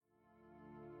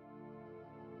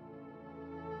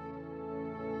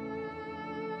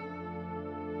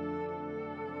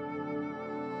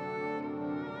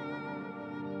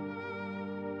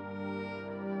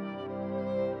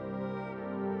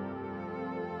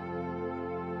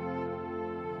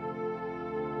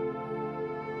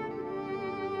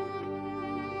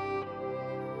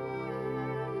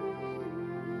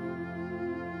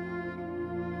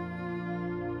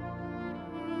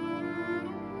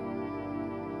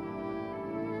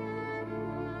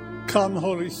Come,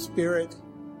 Holy Spirit,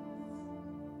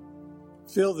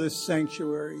 fill this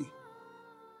sanctuary.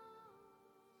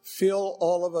 Fill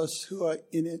all of us who are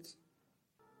in it.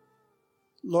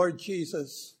 Lord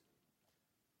Jesus,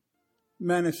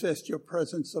 manifest your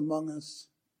presence among us.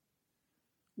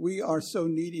 We are so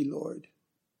needy, Lord.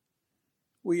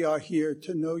 We are here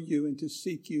to know you and to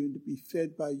seek you and to be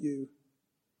fed by you.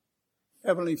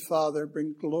 Heavenly Father,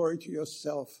 bring glory to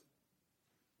yourself.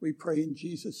 We pray in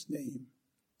Jesus' name.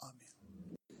 Amen.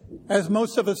 As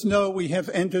most of us know, we have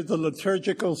entered the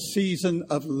liturgical season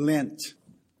of Lent.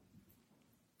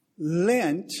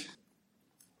 Lent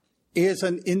is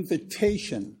an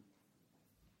invitation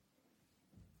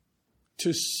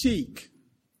to seek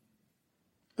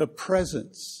the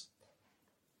presence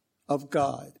of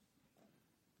God.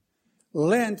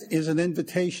 Lent is an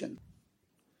invitation,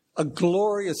 a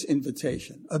glorious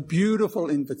invitation, a beautiful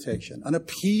invitation, an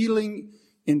appealing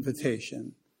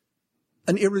invitation,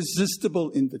 an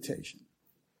irresistible invitation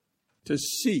to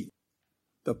seek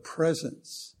the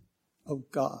presence of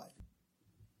God.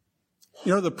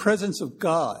 You know, the presence of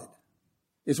God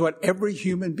is what every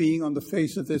human being on the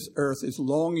face of this earth is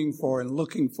longing for and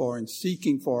looking for and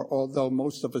seeking for, although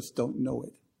most of us don't know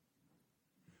it.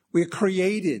 We are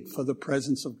created for the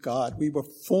presence of God. We were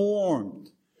formed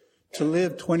to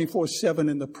live 24/7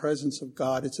 in the presence of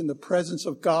God. It's in the presence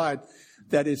of God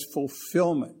that is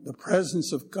fulfillment, the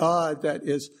presence of God that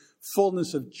is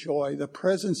fullness of joy, the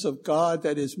presence of God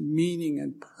that is meaning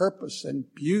and purpose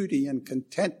and beauty and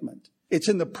contentment. It's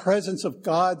in the presence of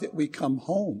God that we come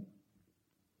home.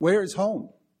 Where is home?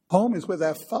 Home is with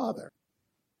our Father.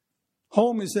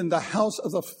 Home is in the house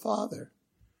of the Father,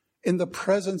 in the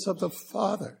presence of the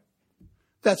Father.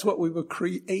 That's what we were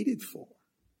created for.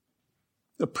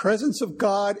 The presence of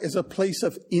God is a place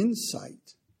of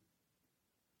insight.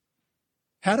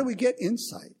 How do we get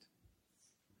insight?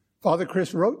 Father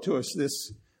Chris wrote to us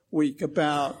this week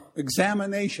about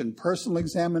examination, personal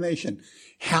examination.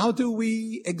 How do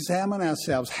we examine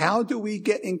ourselves? How do we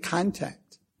get in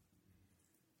contact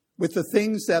with the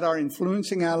things that are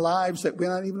influencing our lives that we're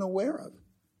not even aware of?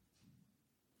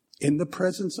 In the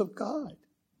presence of God,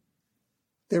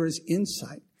 there is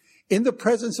insight. In the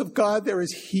presence of God, there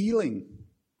is healing.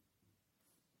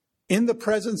 In the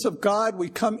presence of God, we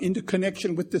come into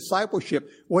connection with discipleship.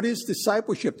 What is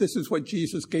discipleship? This is what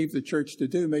Jesus gave the church to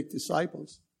do, make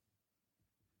disciples.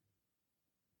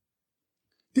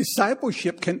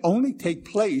 Discipleship can only take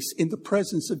place in the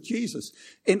presence of Jesus.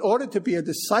 In order to be a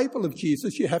disciple of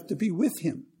Jesus, you have to be with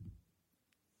him.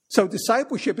 So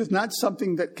discipleship is not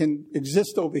something that can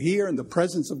exist over here and the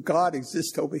presence of God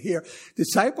exists over here.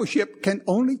 Discipleship can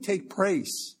only take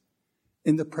place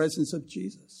in the presence of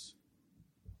Jesus.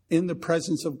 In the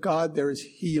presence of God, there is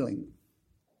healing.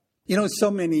 You know,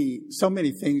 so many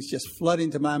things just flood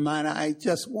into my mind. I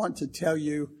just want to tell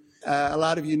you, a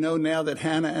lot of you know now that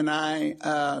Hannah and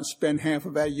I spend half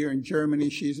of our year in Germany.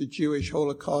 She's a Jewish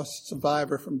Holocaust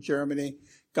survivor from Germany.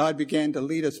 God began to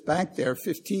lead us back there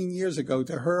 15 years ago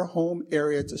to her home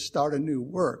area to start a new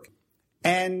work.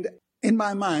 And in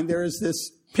my mind, there is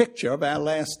this picture of our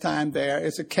last time there.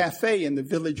 It's a cafe in the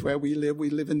village where we live. We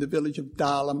live in the village of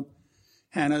Dahlem.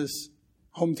 Hannah's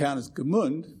hometown is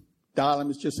Gmünd. Dahlem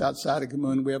is just outside of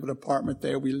Gmünd. We have an apartment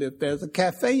there. We live there. There's a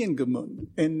cafe in Gmünd,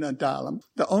 in Dahlem.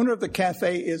 The owner of the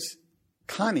cafe is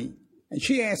Connie. And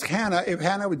she asked Hannah if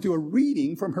Hannah would do a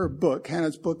reading from her book.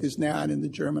 Hannah's book is now out in the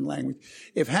German language.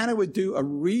 If Hannah would do a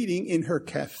reading in her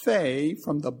cafe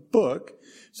from the book.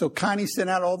 So Connie sent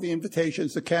out all the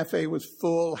invitations. The cafe was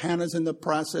full. Hannah's in the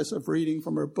process of reading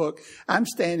from her book. I'm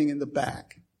standing in the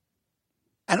back.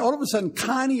 And all of a sudden,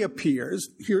 Connie appears.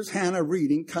 Here's Hannah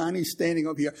reading. Connie's standing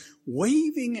over here,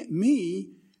 waving at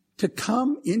me to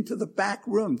come into the back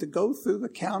room, to go through the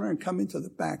counter and come into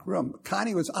the back room.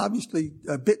 Connie was obviously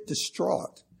a bit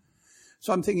distraught.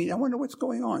 So I'm thinking, I wonder what's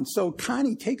going on. So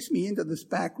Connie takes me into this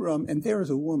back room, and there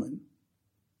is a woman,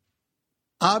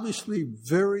 obviously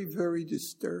very, very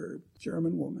disturbed,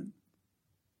 German woman.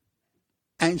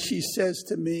 And she says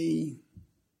to me,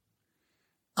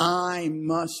 I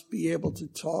must be able to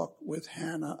talk with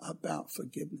Hannah about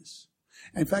forgiveness.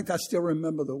 In fact, I still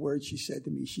remember the words she said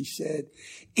to me. She said,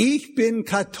 Ich bin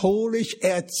katholisch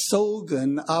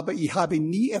erzogen, aber ich habe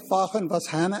nie erfahren, was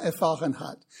Hannah erfahren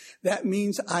hat. That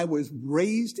means I was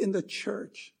raised in the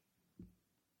church,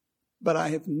 but I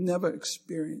have never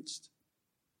experienced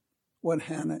what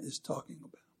Hannah is talking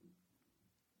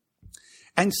about.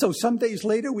 And so some days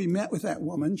later, we met with that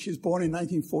woman. She was born in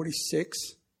 1946.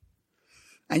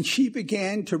 And she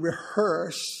began to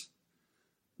rehearse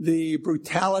the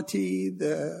brutality,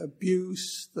 the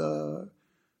abuse, the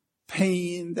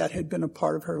pain that had been a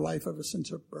part of her life ever since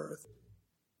her birth.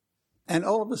 And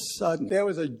all of a sudden, there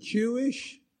was a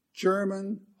Jewish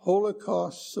German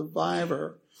Holocaust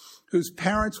survivor whose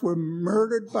parents were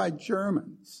murdered by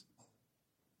Germans,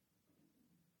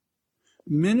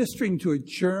 ministering to a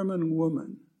German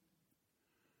woman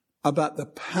about the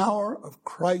power of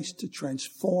Christ to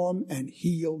transform and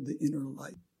heal the inner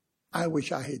life. I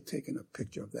wish I had taken a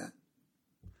picture of that.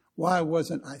 Why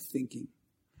wasn't I thinking?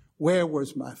 Where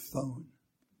was my phone?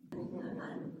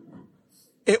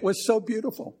 It was so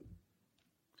beautiful.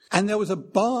 And there was a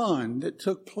bond that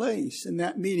took place in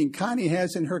that meeting. Connie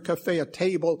has in her cafe a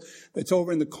table that's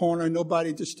over in the corner,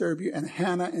 nobody disturb you. And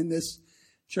Hannah and this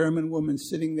German woman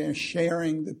sitting there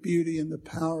sharing the beauty and the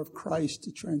power of Christ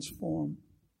to transform.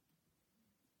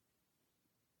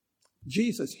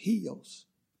 Jesus heals.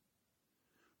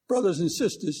 Brothers and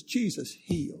sisters, Jesus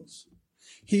heals.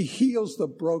 He heals the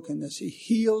brokenness. He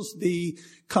heals the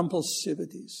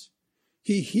compulsivities.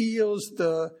 He heals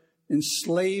the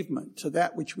enslavement to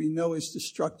that which we know is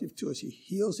destructive to us. He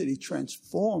heals it. He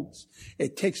transforms.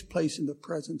 It takes place in the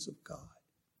presence of God.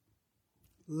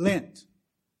 Lent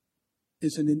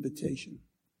is an invitation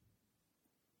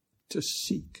to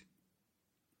seek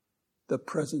the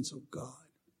presence of God.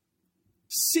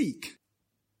 Seek.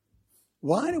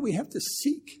 Why do we have to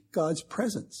seek God's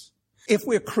presence? If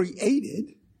we're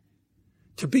created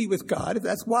to be with God, if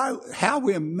that's how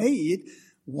we're made,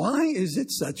 why is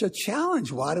it such a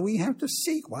challenge? Why do we have to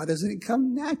seek? Why doesn't it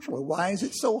come natural? Why is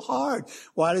it so hard?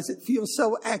 Why does it feel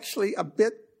so actually a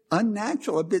bit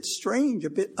unnatural, a bit strange, a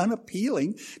bit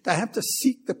unappealing to have to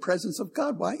seek the presence of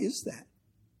God? Why is that?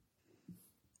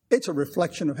 It's a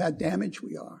reflection of how damaged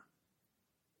we are.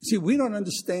 See, we don't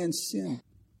understand sin.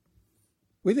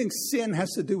 We think sin has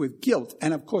to do with guilt,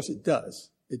 and of course it does.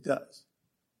 It does.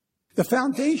 The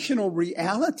foundational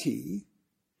reality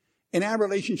in our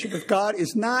relationship with God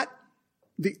is not,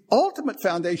 the ultimate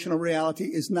foundational reality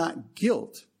is not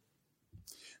guilt.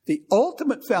 The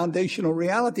ultimate foundational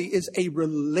reality is a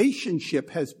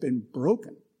relationship has been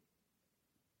broken.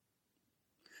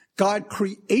 God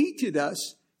created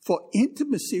us for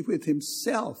intimacy with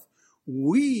himself.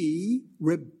 We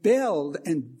rebelled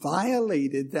and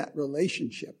violated that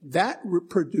relationship. That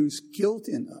produced guilt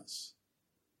in us.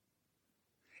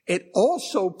 It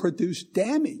also produced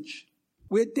damage.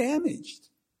 We're damaged.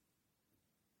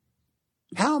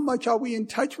 How much are we in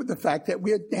touch with the fact that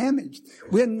we're damaged?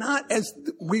 We're not as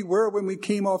we were when we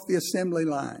came off the assembly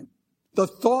line. The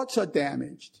thoughts are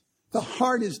damaged. The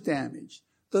heart is damaged.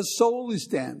 The soul is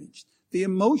damaged. The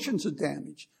emotions are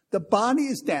damaged. The body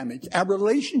is damaged. Our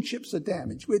relationships are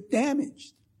damaged. We're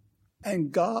damaged.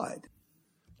 And God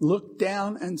looked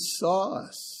down and saw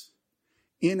us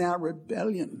in our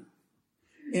rebellion,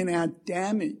 in our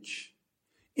damage,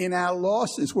 in our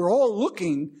losses. We're all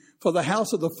looking for the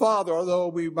house of the Father, although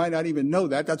we might not even know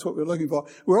that. That's what we're looking for.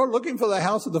 We're all looking for the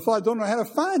house of the Father, don't know how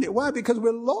to find it. Why? Because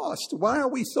we're lost. Why are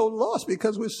we so lost?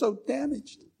 Because we're so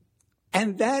damaged.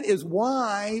 And that is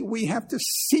why we have to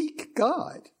seek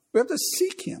God. We have to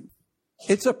seek him.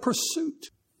 It's a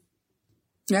pursuit.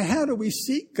 Now, how do we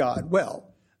seek God?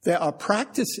 Well, there are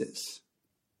practices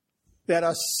that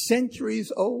are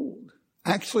centuries old.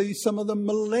 Actually, some of them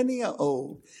millennia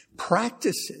old.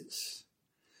 Practices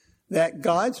that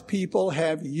God's people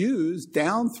have used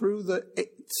down through the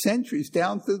centuries,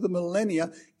 down through the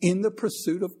millennia in the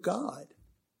pursuit of God.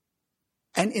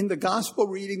 And in the gospel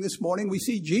reading this morning, we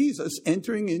see Jesus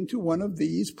entering into one of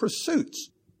these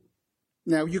pursuits.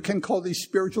 Now, you can call these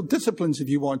spiritual disciplines if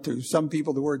you want to. Some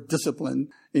people, the word discipline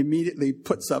immediately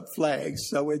puts up flags.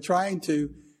 So we're trying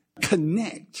to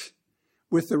connect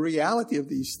with the reality of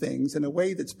these things in a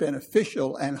way that's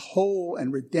beneficial and whole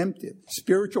and redemptive.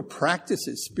 Spiritual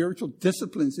practices, spiritual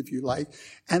disciplines, if you like.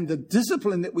 And the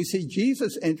discipline that we see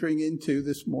Jesus entering into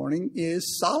this morning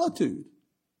is solitude.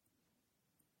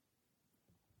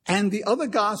 And the other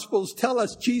Gospels tell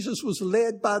us Jesus was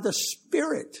led by the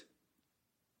Spirit.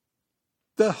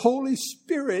 The Holy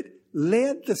Spirit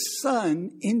led the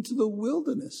Son into the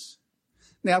wilderness.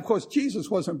 Now, of course, Jesus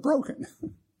wasn't broken,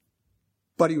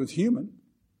 but he was human.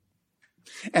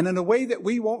 And in a way that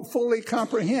we won't fully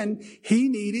comprehend, he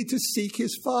needed to seek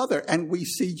his Father. And we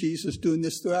see Jesus doing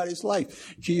this throughout his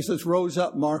life. Jesus rose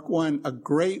up, Mark 1, a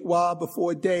great while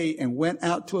before day and went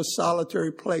out to a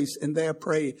solitary place and there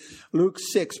prayed. Luke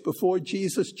 6, before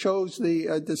Jesus chose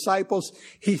the disciples,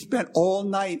 he spent all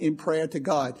night in prayer to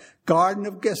God. Garden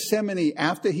of Gethsemane,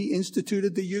 after he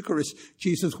instituted the Eucharist,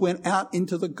 Jesus went out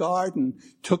into the garden,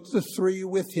 took the three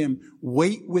with him.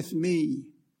 Wait with me.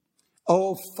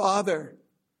 Oh, Father,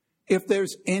 if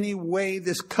there's any way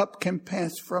this cup can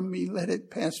pass from me, let it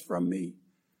pass from me.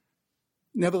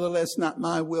 Nevertheless, not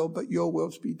my will, but your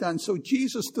will be done. So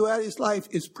Jesus, throughout his life,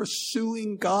 is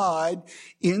pursuing God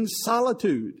in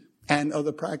solitude and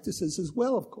other practices as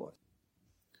well, of course.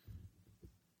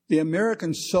 The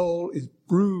American soul is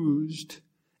bruised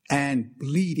and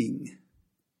bleeding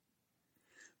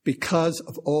because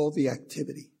of all the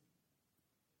activity.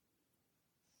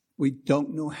 We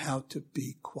don't know how to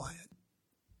be quiet.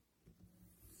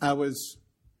 I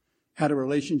had a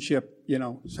relationship,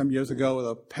 some years ago with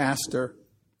a pastor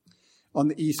on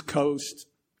the East Coast.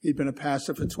 He'd been a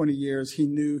pastor for 20 years. He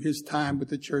knew his time with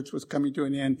the church was coming to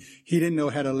an end. He didn't know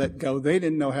how to let go. They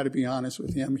didn't know how to be honest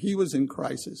with him. He was in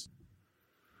crisis.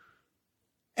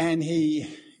 And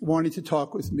he wanted to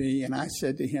talk with me. And I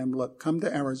said to him, look, come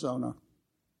to Arizona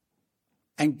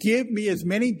and give me as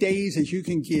many days as you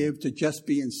can give to just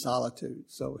be in solitude.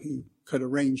 So he could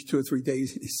arrange 2 or 3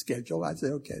 days in his schedule. I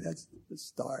said, okay, that's the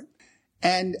start.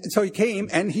 And so he came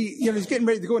and he's getting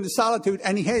ready to go into solitude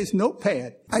and he had his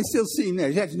notepad. I still see him there.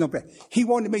 He had his notepad. He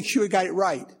wanted to make sure he got it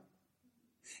right.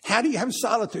 How do you have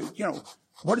solitude?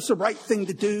 What is the right thing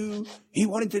to do? He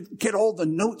wanted to get all the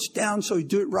notes down so he'd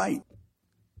do it right.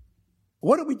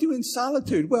 What do we do in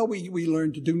solitude? Well, we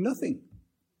learn to do nothing.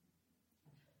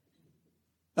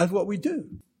 That's what we do.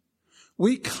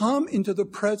 We come into the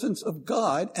presence of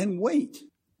God and wait.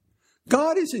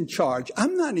 God is in charge.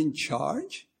 I'm not in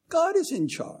charge. God is in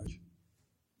charge.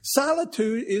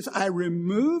 Solitude is I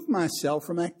remove myself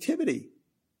from activity.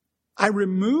 I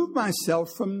remove myself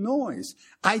from noise.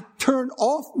 I turn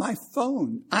off my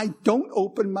phone. I don't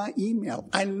open my email.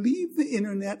 I leave the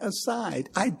internet aside.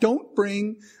 I don't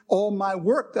bring all my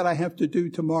work that I have to do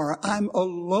tomorrow. I'm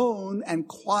alone and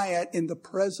quiet in the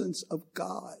presence of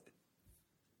God.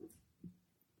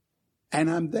 And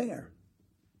I'm there.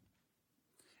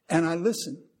 And I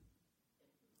listen.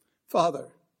 Father,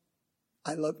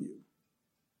 I love you.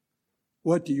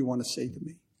 What do you want to say to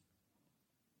me?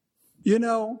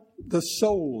 The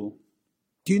soul.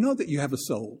 Do you know that you have a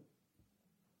soul?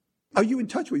 Are you in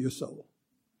touch with your soul?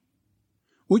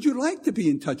 Would you like to be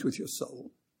in touch with your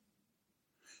soul?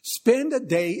 Spend a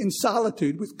day in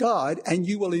solitude with God and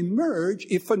you will emerge,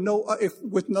 if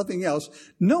with nothing else,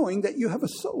 knowing that you have a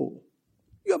soul.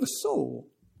 You have a soul.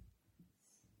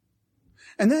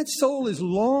 And that soul is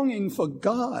longing for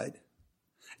God.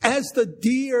 As the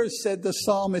deer, said the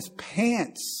psalmist,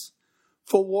 pants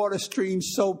for water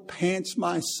streams, so pants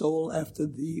my soul after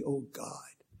thee, O God.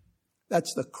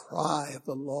 That's the cry of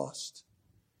the lost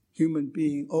human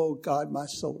being. Oh God, my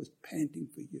soul is panting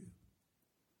for you.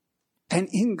 And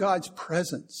in God's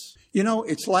presence,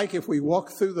 it's like if we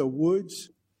walk through the woods,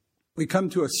 we come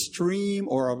to a stream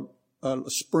or a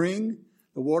spring,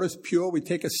 the water's pure, we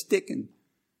take a stick and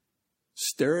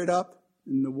stir it up.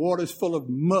 And the water's full of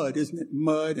mud, isn't it?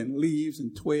 Mud and leaves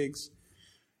and twigs.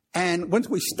 And once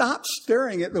we stop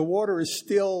stirring it, the water is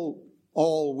still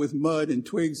all with mud and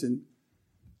twigs and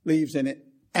leaves in it.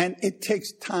 And it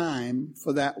takes time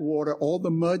for that water, all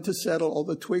the mud to settle, all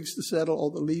the twigs to settle, all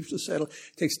the leaves to settle.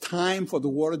 It takes time for the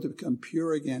water to become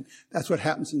pure again. That's what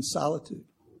happens in solitude.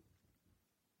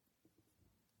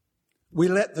 We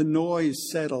let the noise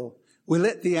settle. We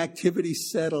let the activity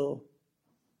settle.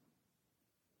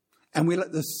 And we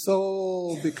let the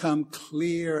soul become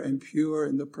clear and pure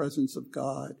in the presence of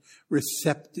God,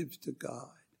 receptive to God.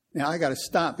 Now, I got to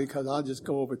stop because I'll just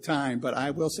go over time, but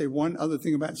I will say one other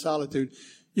thing about solitude.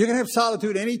 You can have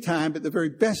solitude any time, but the very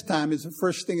best time is the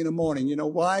first thing in the morning. You know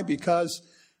why? Because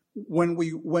when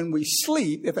we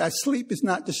sleep, if our sleep is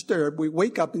not disturbed, we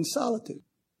wake up in solitude.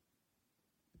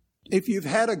 If you've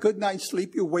had a good night's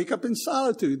sleep, you wake up in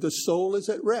solitude. The soul is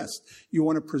at rest. You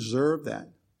want to preserve that.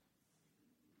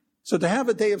 So to have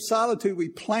a day of solitude, we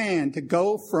plan to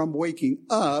go from waking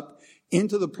up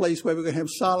into the place where we're going to have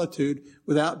solitude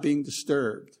without being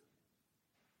disturbed.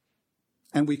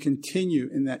 And we continue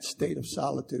in that state of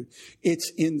solitude.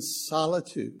 It's in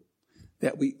solitude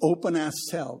that we open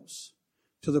ourselves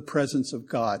to the presence of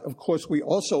God. Of course, we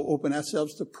also open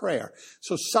ourselves to prayer.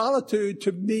 So solitude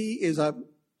to me is an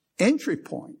entry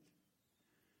point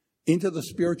into the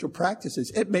spiritual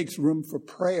practices. It makes room for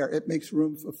prayer. It makes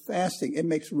room for fasting. It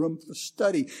makes room for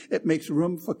study. It makes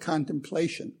room for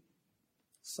contemplation.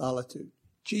 Solitude.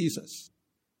 Jesus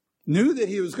knew that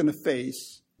he was going to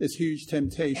face this huge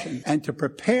temptation, and to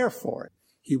prepare for it,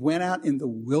 he went out in the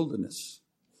wilderness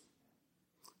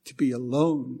to be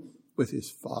alone with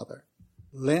his Father.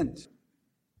 Lent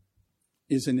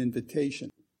is an invitation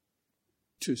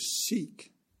to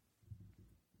seek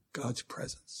God's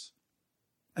presence.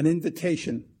 An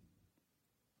invitation.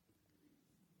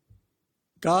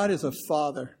 God is a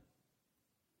Father.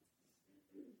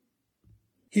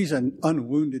 He's an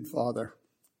unwounded Father.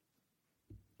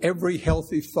 Every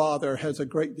healthy father has a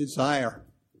great desire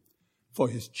for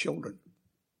his children.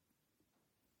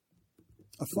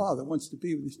 A father wants to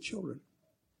be with his children.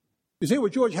 You say, well,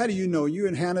 George, how do you know? You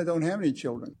and Hannah don't have any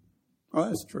children. Oh,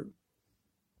 that's true.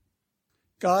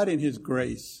 God in his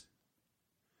grace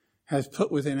has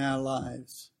put within our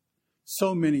lives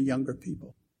so many younger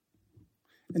people.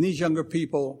 And these younger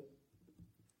people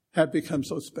have become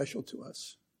so special to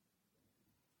us.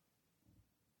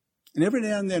 And every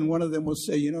now and then one of them will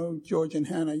say, you know, George and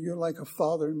Hannah, you're like a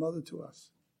father and mother to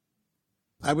us.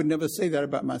 I would never say that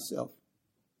about myself.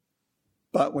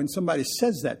 But when somebody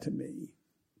says that to me,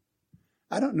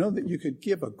 I don't know that you could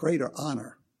give a greater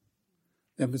honor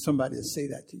than for somebody to say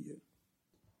that to you.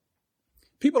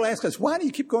 People ask us, why do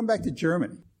you keep going back to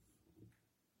Germany?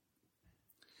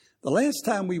 The last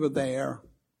time we were there,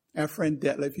 our friend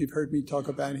Detlef, you've heard me talk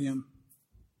about him.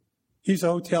 He's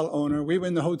a hotel owner. We were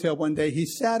in the hotel one day. He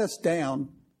sat us down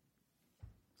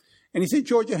and he said,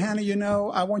 George and Hannah, you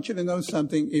know, I want you to know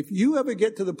something. If you ever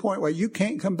get to the point where you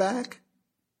can't come back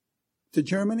to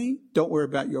Germany, don't worry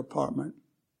about your apartment.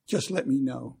 Just let me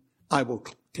know. I will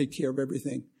take care of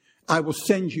everything. I will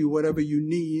send you whatever you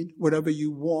need, whatever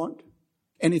you want.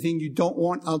 Anything you don't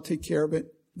want, I'll take care of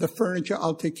it. The furniture,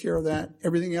 I'll take care of that.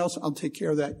 Everything else, I'll take care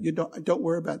of that. You don't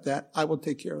worry about that. I will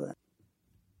take care of that.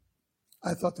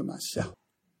 I thought to myself,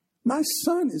 my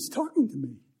son is talking to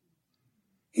me.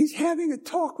 He's having a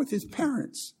talk with his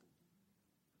parents.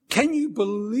 Can you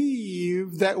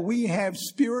believe that we have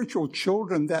spiritual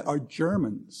children that are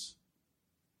Germans?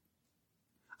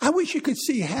 I wish you could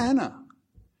see Hannah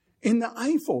in the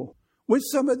Eiffel with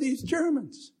some of these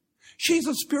Germans. She's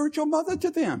a spiritual mother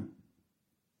to them.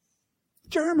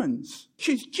 Germans.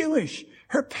 She's Jewish.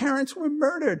 Her parents were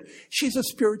murdered. She's a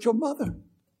spiritual mother.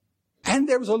 And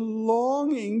there was a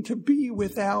longing to be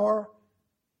with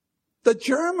the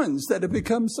Germans that have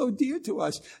become so dear to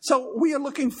us. So we are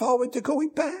looking forward to going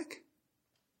back.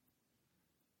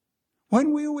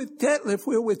 When we're with Detlef,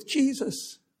 we're with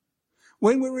Jesus.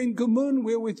 When we're in Gmünd,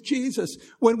 we're with Jesus.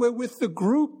 When we're with the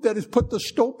group that has put the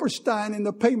Stolperstein in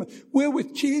the pavement, we're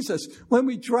with Jesus. When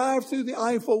we drive through the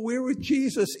Eiffel, we're with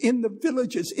Jesus. In the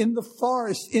villages, in the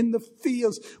forest, in the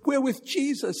fields, we're with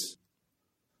Jesus.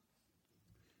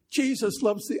 Jesus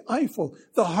loves the Eiffel.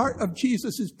 The heart of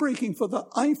Jesus is breaking for the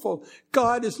Eiffel.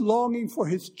 God is longing for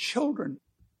his children.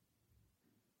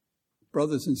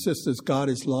 Brothers and sisters, God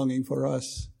is longing for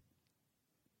us.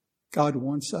 God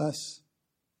wants us.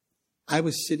 I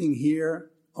was sitting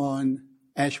here on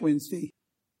Ash Wednesday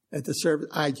at the service.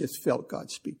 I just felt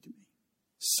God speak to me.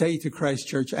 Say to Christ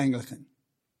Church Anglican,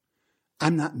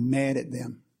 I'm not mad at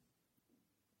them.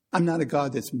 I'm not a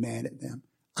God that's mad at them.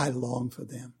 I long for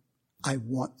them. I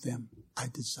want them. I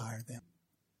desire them.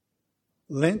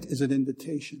 Lent is an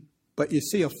invitation. But you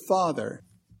see, a father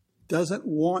doesn't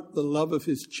want the love of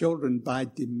his children by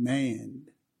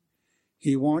demand.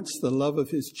 He wants the love of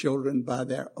his children by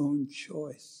their own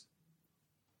choice.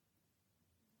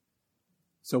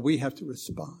 So we have to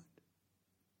respond.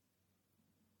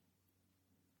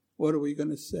 What are we going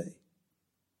to say?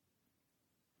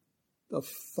 The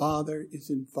Father is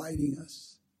inviting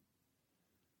us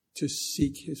to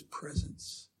seek his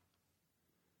presence.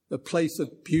 The place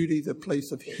of beauty, the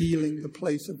place of healing, the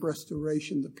place of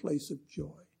restoration, the place of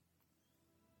joy.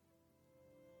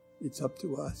 It's up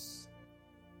to us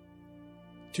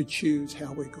to choose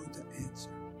how we're going to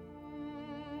answer.